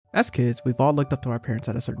As kids, we've all looked up to our parents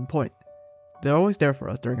at a certain point. They're always there for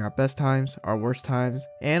us during our best times, our worst times,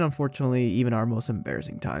 and unfortunately even our most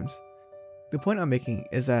embarrassing times. The point I'm making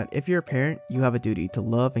is that if you're a parent, you have a duty to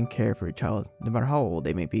love and care for your child, no matter how old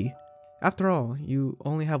they may be. After all, you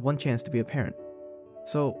only have one chance to be a parent.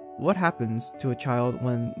 So, what happens to a child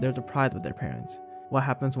when they're deprived of their parents? What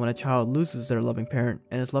happens when a child loses their loving parent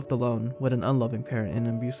and is left alone with an unloving parent in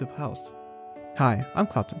an abusive house? Hi, I'm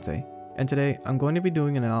Cloud Sensei, and today I'm going to be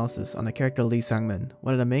doing an analysis on the character Lee Sangmin,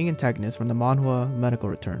 one of the main antagonists from the manhwa Medical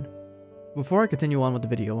Return. Before I continue on with the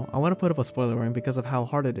video, I want to put up a spoiler warning because of how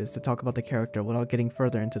hard it is to talk about the character without getting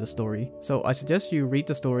further into the story, so I suggest you read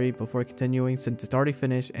the story before continuing since it's already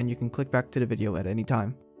finished and you can click back to the video at any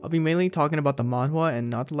time. I'll be mainly talking about the manhwa and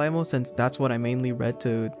not the live since that's what I mainly read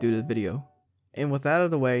to do the video. And with that out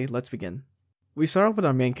of the way, let's begin. We start off with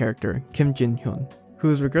our main character, Kim Jin-hyun, who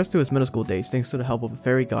has regressed to his middle school days thanks to the help of a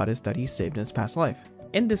fairy goddess that he saved in his past life.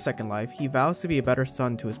 In this second life, he vows to be a better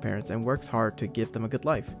son to his parents and works hard to give them a good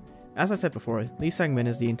life. As I said before, Lee Sangmin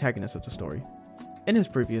is the antagonist of the story. In his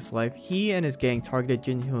previous life, he and his gang targeted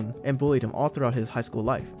Jin-hyun and bullied him all throughout his high school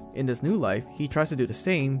life. In this new life, he tries to do the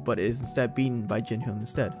same but is instead beaten by Jin-hyun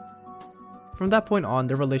instead. From that point on,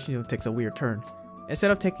 their relationship takes a weird turn.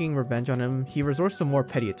 Instead of taking revenge on him, he resorts to more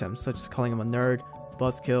petty attempts such as calling him a nerd,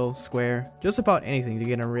 buzzkill, square, just about anything to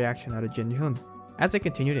get a reaction out of Jin-hyun. As they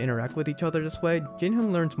continue to interact with each other this way,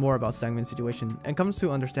 Jin-hyun learns more about Sangmin's situation and comes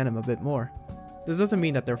to understand him a bit more. This doesn't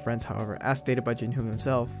mean that they're friends, however, as stated by Jin-hyun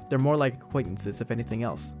himself, they're more like acquaintances if anything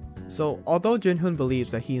else. So, although Jin-hyun believes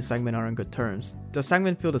that he and Sangmin are on good terms, does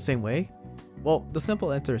Sangmin feel the same way? Well, the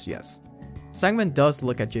simple answer is yes. Sangmin does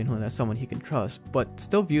look at Jin-hyun as someone he can trust, but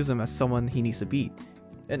still views him as someone he needs to beat.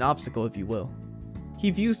 An obstacle if you will. He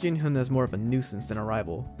views Jin-hyun as more of a nuisance than a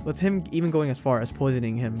rival, with him even going as far as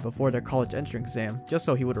poisoning him before their college entrance exam just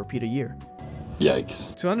so he would repeat a year.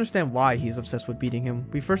 Yikes. To understand why he's obsessed with beating him,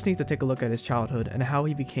 we first need to take a look at his childhood and how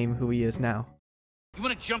he became who he is now. You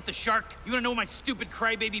wanna jump the shark? You wanna know my stupid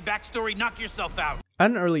crybaby backstory? Knock yourself out! At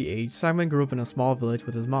an early age, Sangmin grew up in a small village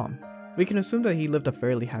with his mom. We can assume that he lived a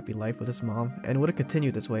fairly happy life with his mom and would have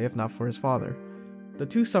continued this way if not for his father. The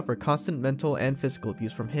two suffered constant mental and physical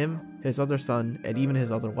abuse from him, his other son, and even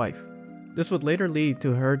his other wife. This would later lead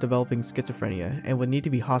to her developing schizophrenia and would need to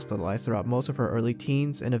be hospitalized throughout most of her early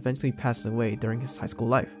teens and eventually passing away during his high school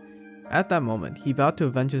life. At that moment, he vowed to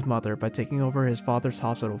avenge his mother by taking over his father's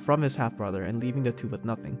hospital from his half-brother and leaving the two with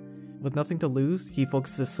nothing. With nothing to lose, he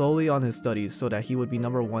focuses solely on his studies so that he would be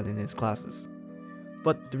number one in his classes.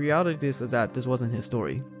 But the reality is that this wasn't his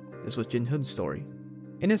story. This was Jin-hyun's story.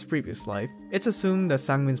 In his previous life, it's assumed that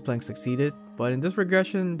Sangmin's plan succeeded, but in this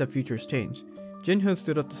regression, the future's changed. Jin-hyun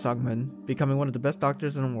stood up to Sangmin, becoming one of the best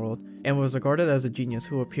doctors in the world, and was regarded as a genius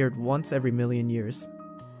who appeared once every million years.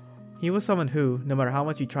 He was someone who, no matter how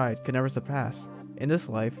much he tried, could never surpass. In this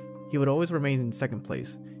life, he would always remain in second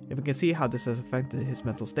place, and we can see how this has affected his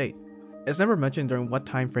mental state. It's never mentioned during what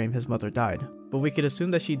time frame his mother died, but we could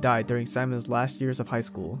assume that she died during Sangmin's last years of high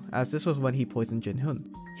school, as this was when he poisoned Jin-hyun.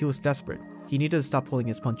 He was desperate. He needed to stop pulling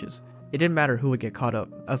his punches. It didn't matter who would get caught up,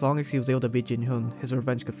 as long as he was able to beat Jin-hyun, his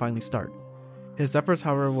revenge could finally start. His efforts,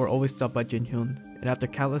 however, were always stopped by Jin-hyun, and after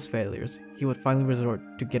countless failures, he would finally resort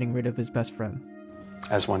to getting rid of his best friend.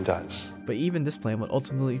 As one does. But even this plan would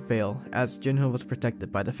ultimately fail, as Jin-hyun was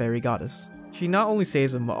protected by the fairy goddess. She not only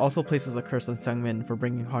saves him, but also places a curse on Sangmin for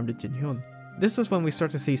bringing harm to Jin-hyun. This is when we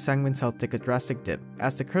start to see Sangmin's health take a drastic dip,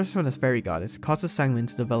 as the curse from the fairy goddess causes Sangmin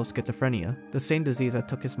to develop schizophrenia, the same disease that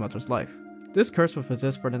took his mother's life. This curse would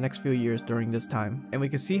persist for the next few years during this time, and we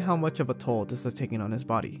can see how much of a toll this is taking on his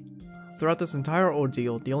body. Throughout this entire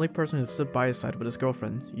ordeal, the only person who stood by his side was his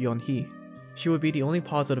girlfriend, Yeon-hee. She would be the only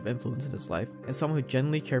positive influence in his life, and someone who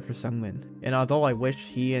genuinely cared for Sangmin. And although I wish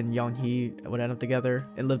he and Yeon-hee would end up together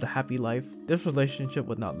and lived a happy life, this relationship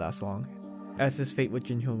would not last long, as his fate with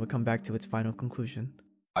Jin-hyun would come back to its final conclusion.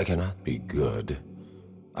 I cannot be good.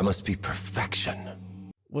 I must be perfection.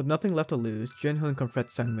 With nothing left to lose, Jin-hyun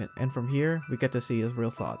confronts Sangmin, and from here, we get to see his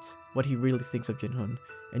real thoughts, what he really thinks of Jin-hyun,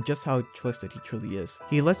 and just how twisted he truly is.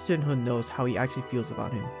 He lets Jin-hyun know how he actually feels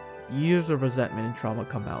about him. Years of resentment and trauma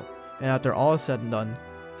come out, and after all is said and done,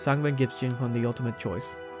 Sangmin gives Jin-hyun the ultimate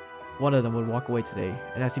choice. One of them would walk away today,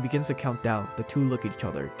 and as he begins to count down, the two look at each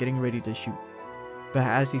other, getting ready to shoot. But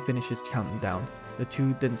as he finishes counting down, the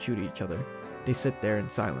two didn't shoot at each other. They sit there in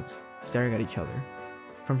silence, staring at each other.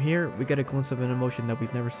 From here, we get a glimpse of an emotion that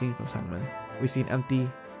we've never seen from Sangmin. We see an empty,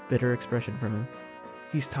 bitter expression from him.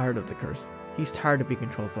 He's tired of the curse. He's tired of being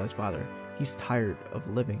controlled by his father. He's tired of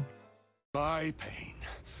living. My pain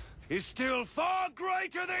is still far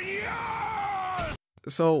greater than yours!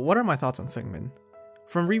 So what are my thoughts on Sangmin?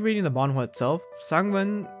 From rereading the manhwa itself,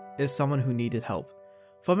 Sangmin is someone who needed help.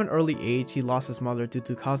 From an early age, he lost his mother due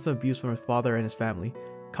to constant abuse from his father and his family,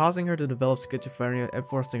 causing her to develop schizophrenia and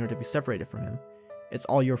forcing her to be separated from him. It's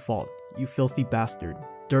all your fault, you filthy bastard,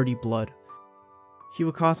 dirty blood. He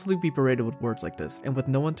would constantly be berated with words like this, and with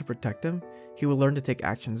no one to protect him, he would learn to take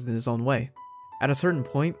actions in his own way. At a certain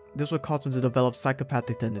point, this would cause him to develop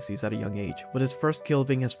psychopathic tendencies at a young age, with his first kill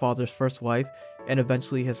being his father's first wife and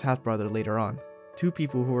eventually his half-brother later on, two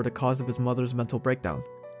people who were the cause of his mother's mental breakdown.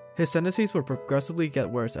 His tendencies would progressively get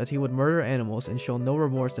worse as he would murder animals and show no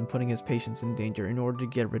remorse in putting his patients in danger in order to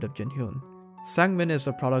get rid of Jin-hyun. Sangmin is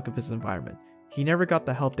a product of his environment. He never got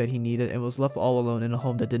the help that he needed and was left all alone in a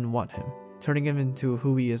home that didn't want him, turning him into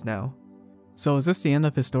who he is now. So is this the end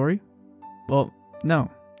of his story? Well,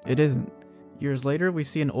 no, it isn't. Years later, we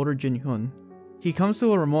see an older Jin-hyun. He comes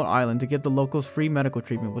to a remote island to give the locals free medical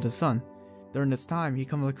treatment with his son. During this time, he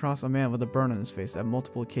comes across a man with a burn on his face at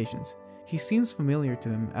multiple occasions. He seems familiar to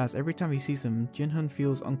him as every time he sees him, Jin-hyun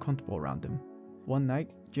feels uncomfortable around him. One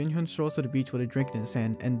night, Jin-hyun strolls to the beach with a drink in his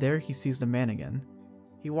hand, and there he sees the man again.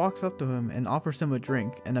 He walks up to him and offers him a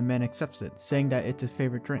drink, and the man accepts it, saying that it's his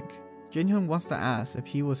favorite drink. Jin-hyun wants to ask if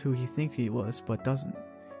he was who he thinks he was, but doesn't.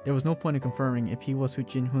 There was no point in confirming if he was who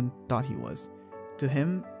Jin-hyun thought he was. To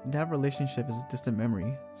him, that relationship is a distant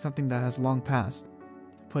memory, something that has long passed.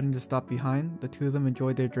 Putting the stop behind, the two of them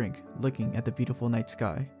enjoyed their drink, looking at the beautiful night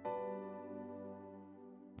sky.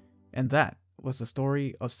 And that was the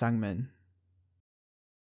story of Sangmin.